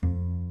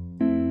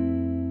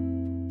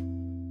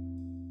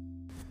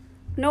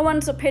No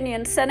one's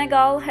opinion.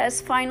 Senegal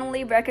has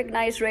finally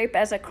recognized rape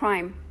as a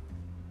crime.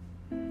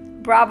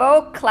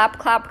 Bravo, clap,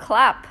 clap,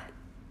 clap.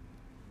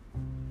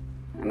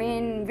 I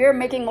mean, we're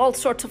making all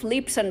sorts of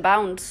leaps and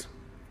bounds.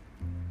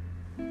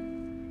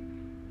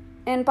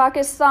 In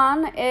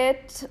Pakistan,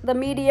 the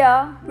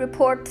media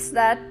reports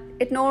that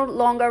it no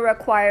longer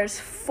requires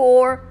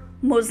 4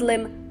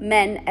 Muslim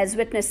men as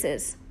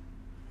witnesses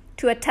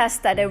to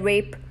attest that a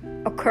rape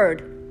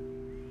occurred.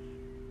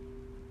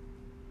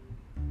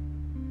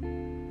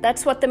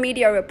 That's what the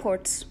media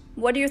reports.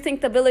 What do you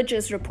think the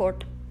villages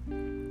report?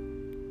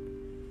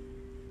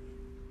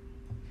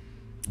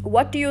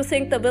 What do you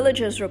think the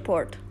villages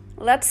report?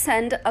 Let's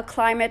send a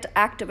climate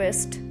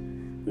activist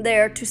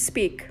there to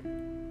speak.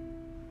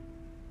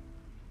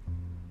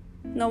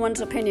 No one's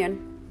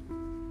opinion.